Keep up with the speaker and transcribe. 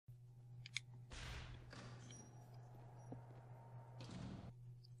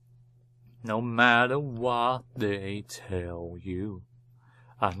No matter what they tell you,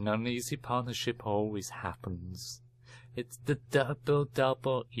 an uneasy partnership always happens. It's the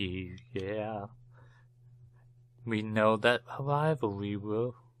double E, yeah. We know that rivalry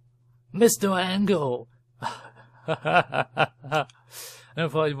will. Mr. Angle! And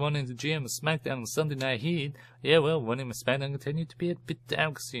if I won in the GM of SmackDown on Sunday Night Heat, yeah, well, winning with SmackDown continued to be a bit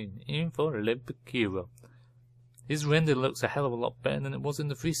down soon, in for Olympic hero. His render looks a hell of a lot better than it was in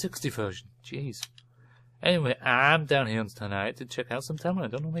the 360 version. Jeez. Anyway, I'm down here tonight to check out some talent. I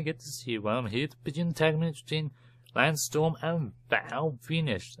don't normally get to see you. Well, I'm here to begin the tag match between Lance Storm and Val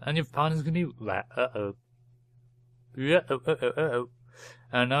Venus. And your partner's gonna be uh-oh. Uh-oh.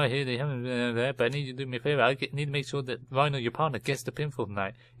 I know I hear they haven't been there, but I need you to do me a favor. I need to make sure that Rhino, your partner, gets the pinfall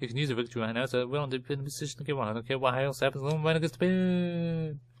tonight. You can use a victory right now, so we're on the position to get one. I don't care what else happens, as long as Rhino gets the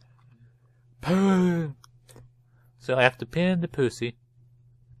pin. Pin! So I have to pin the pussy.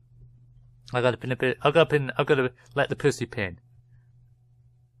 I gotta let the pussy pin.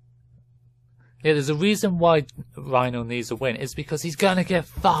 Yeah, there's a reason why Rhino needs a win. It's because he's gonna get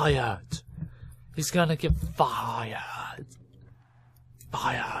fired. He's gonna get fired.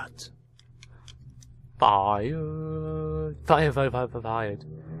 Fired. Fired. Fired.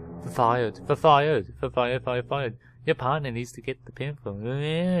 Fired. Your partner needs to get the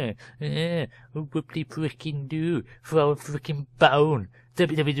pinfall. Whoopty frickin' do. Throw a frickin' bone.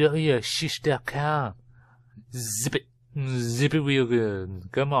 www.shish.com. Zip it. Zip it real good.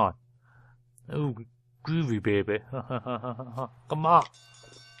 Come on. Oh, groovy, baby. Come on.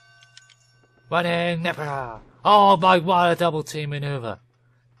 Running, never. Oh my, what a double team maneuver.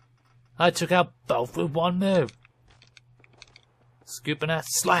 I took out both with one move. Scooping that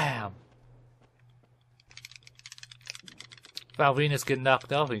slam. Val Venus getting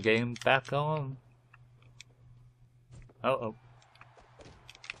knocked off and getting back on. Uh-oh.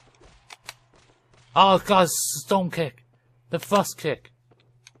 Oh god, stone kick. The first kick.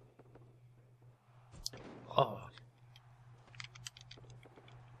 Oh.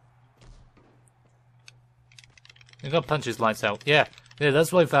 You gotta punch his lights out. Yeah,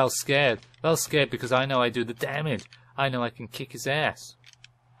 that's why Val's scared. Val's scared because I know I do the damage. I know I can kick his ass.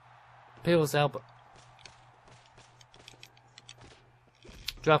 Peel's elbow.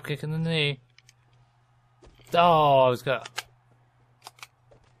 Drop kick in the knee. Oh, I was gonna.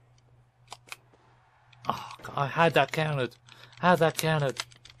 Oh, God, I had that countered.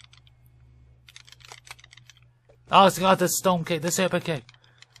 Oh, it's got the stone kick, the super kick.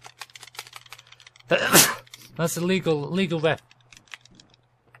 That's a legal ref.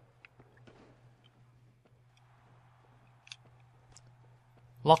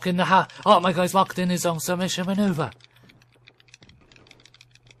 Lock in the hat. Oh my God, he's locked in his own submission maneuver.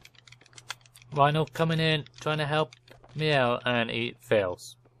 Rhino coming in, trying to help me out, and he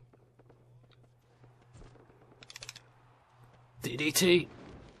fails. DDT.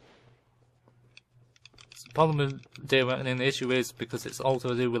 The problem with the issue is because it's also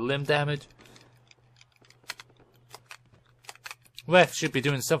to do with limb damage. Ref should be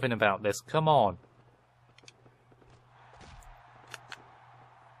doing something about this. Come on.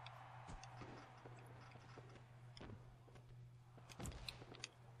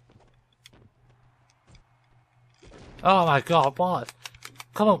 Oh my God, what?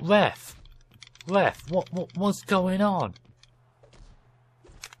 Come on, ref. Ref, what's going on?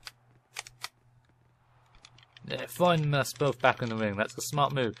 Yeah, throwing us both back in the ring. That's a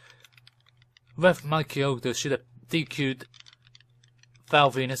smart move. Ref Mikey Ogden should have DQ'd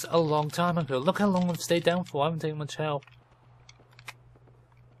Val Venus a long time ago. Look how long I've stayed down for. I haven't taken much help.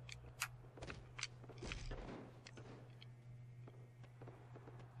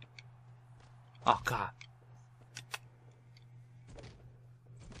 Oh God.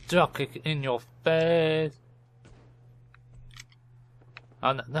 Drop kick in your face.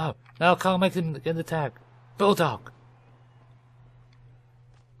 Oh no, I can't make him get the tag. Bulldog.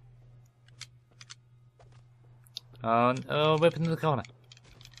 Oh, whip into the corner.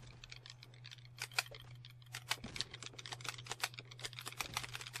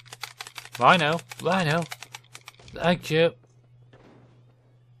 Rhino. Thank you.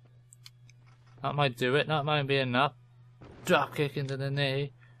 That might do it. That might be enough. Drop kick into the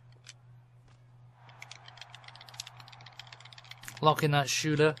knee. Locking that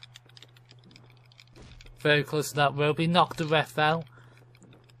shooter. Very close to that rope. He knocked the ref out.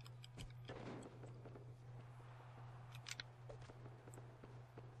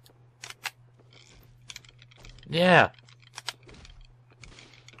 Yeah.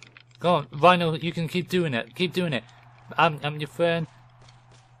 Go on, Rhino, you can keep doing it. Keep doing it. I'm your friend.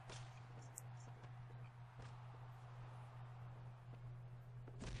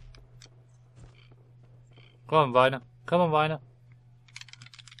 Come on, Rhino. Come on, Rhino.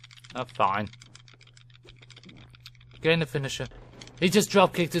 Oh, fine. Getting the finisher. He just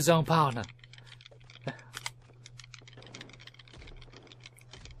drop kicked his own partner.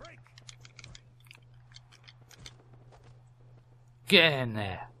 Get in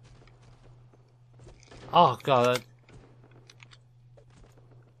there. Oh god.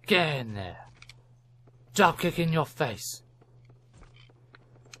 Get in there. Drop kick in your face.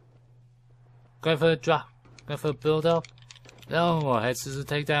 Go for a drop. Go for a build up. No, head scissors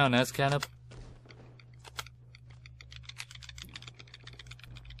take down. That's kind of.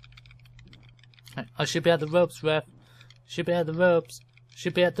 I should be at the ropes, ref. Should be at the ropes.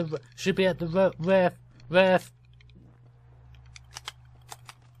 Should be at the ref. Ref.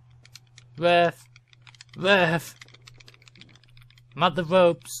 Ref. Ref. I'm at the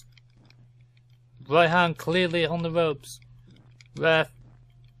ropes. Right hand clearly on the ropes. Ref.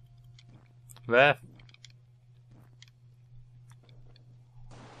 Ref.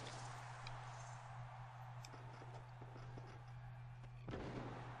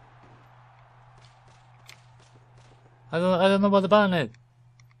 I don't know what the button is.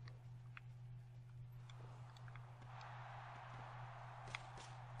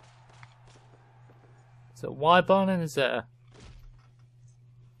 So Y button is there?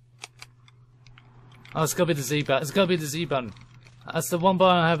 Oh, it's gotta be the Z button. It's gotta be the Z button. That's the one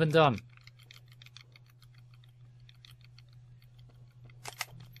button I haven't done.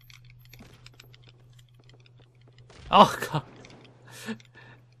 Oh god.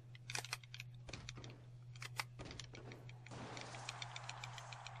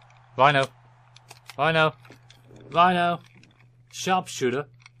 Rhino. Rhino. Rhino. Sharpshooter.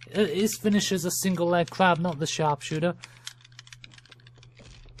 His finisher's a single leg crab, not the sharpshooter.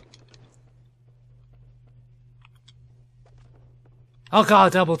 Oh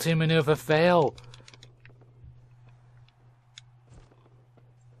god, double team maneuver fail.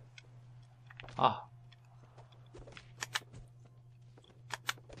 Ah.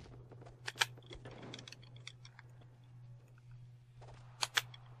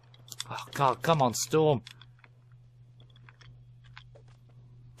 Oh god, come on, Storm.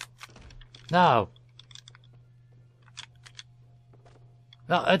 No.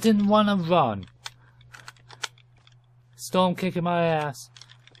 No, I didn't want to run. Storm kicking my ass.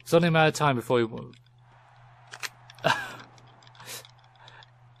 It's only a matter of time before he...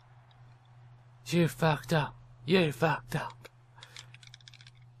 You fucked up. You fucked up.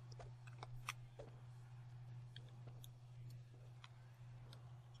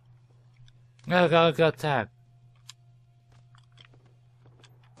 I got tagged.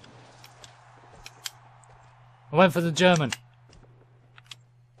 I went for the German.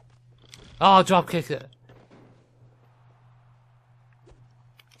 Oh, drop kick it.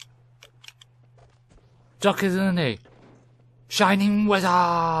 Drop kick in the knee. Shining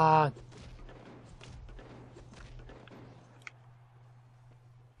Wizard.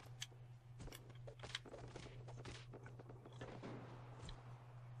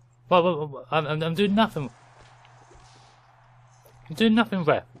 What, I'm doing nothing. I'm doing nothing,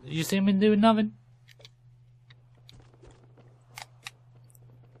 ref. You see me doing nothing?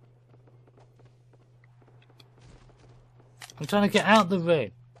 I'm trying to get out the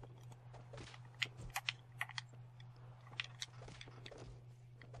ring.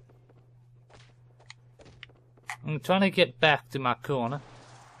 I'm trying to get back to my corner.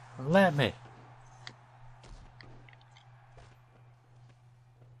 Let me.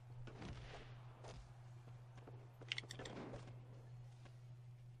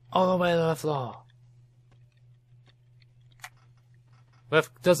 All the way to the floor. Ref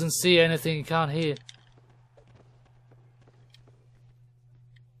doesn't see anything he can't hear.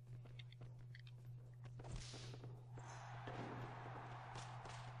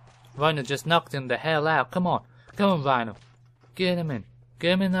 Rhino just knocked him the hell out. Come on. Come on, Rhino. Get him in.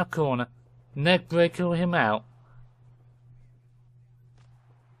 Get him in that corner. Neck breaker him out.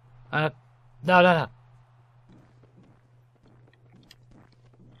 No.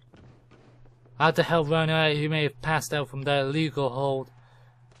 How the hell, Rhino? He may have passed out from that illegal hold.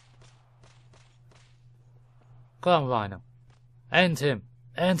 Come on, Rhino. End him.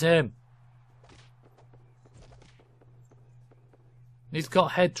 End him. He's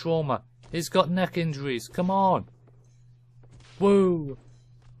got head trauma. He's got neck injuries. Come on. Woo.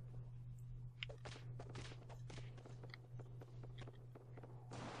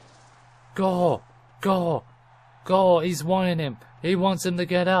 Go. Go. Go. He's wanting him. He wants him to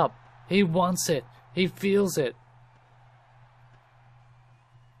get up. He wants it. He feels it.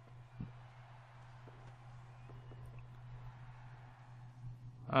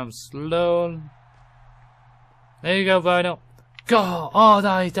 I'm slow. There you go, Rhino. Go! Oh,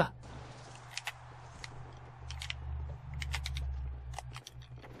 no, he died.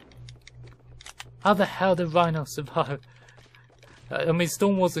 How the hell did Rhino survive? I mean,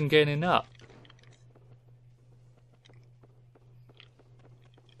 Storm wasn't getting up.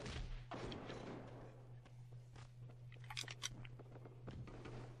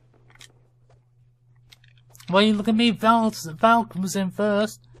 Well, you look at me, Falcon was in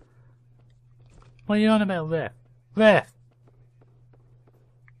first. What are you on about, Ref? Ref!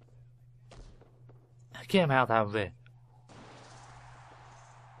 Get him out of there.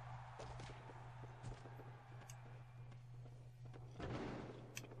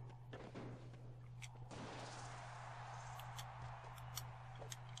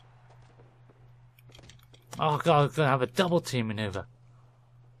 Oh god, I'm gonna have a double team maneuver.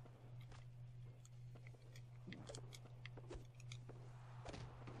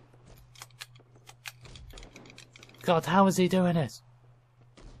 God, how is he doing this?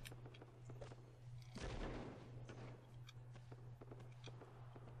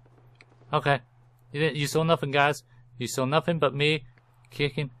 Okay. You saw nothing, guys. You saw nothing but me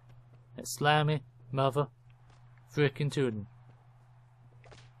kicking and slamming mother freaking tootin'.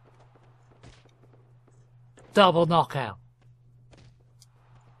 Double knockout.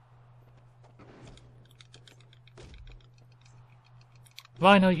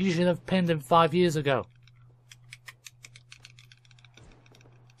 Rhino, you should have pinned him 5 years ago.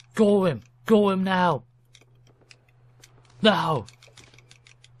 Go him! Go him now! No!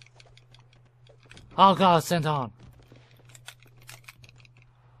 Oh god, sent on.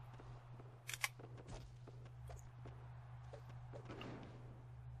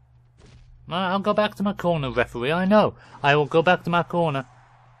 I'll go back to my corner, referee. I know. I will go back to my corner.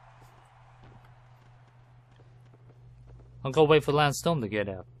 I'll go wait for Lance Stone to get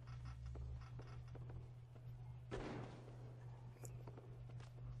out.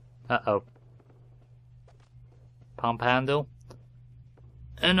 Uh-oh. Pump handle.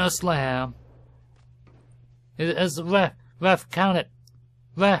 And a slam. It's the ref. Ref, count it.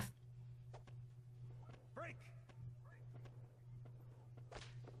 Ref. Break.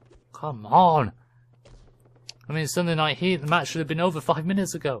 Come on. I mean, Sunday Night Heat, the match should have been over 5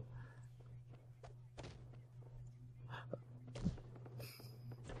 minutes ago.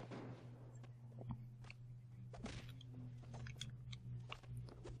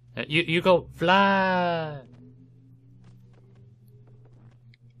 You go fly.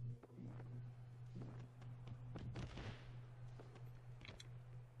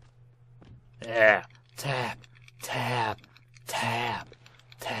 Yeah. Tap, tap, tap,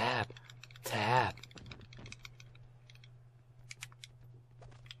 tap, tap.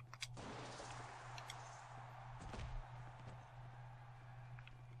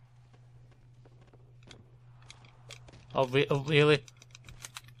 Oh, really?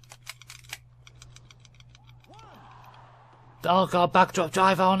 Oh god, backdrop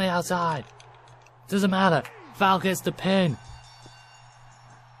driver on the outside. Doesn't matter. Val gets the pin.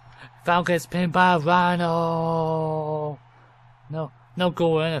 Val gets pinned by a Rhino. No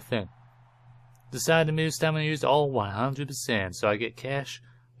goal or anything. Decided to move stamina used all 100%, so I get cash.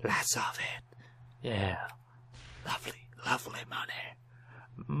 Lots of it. Yeah. Lovely, lovely money.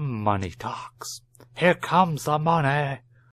 Money talks. Here comes the money.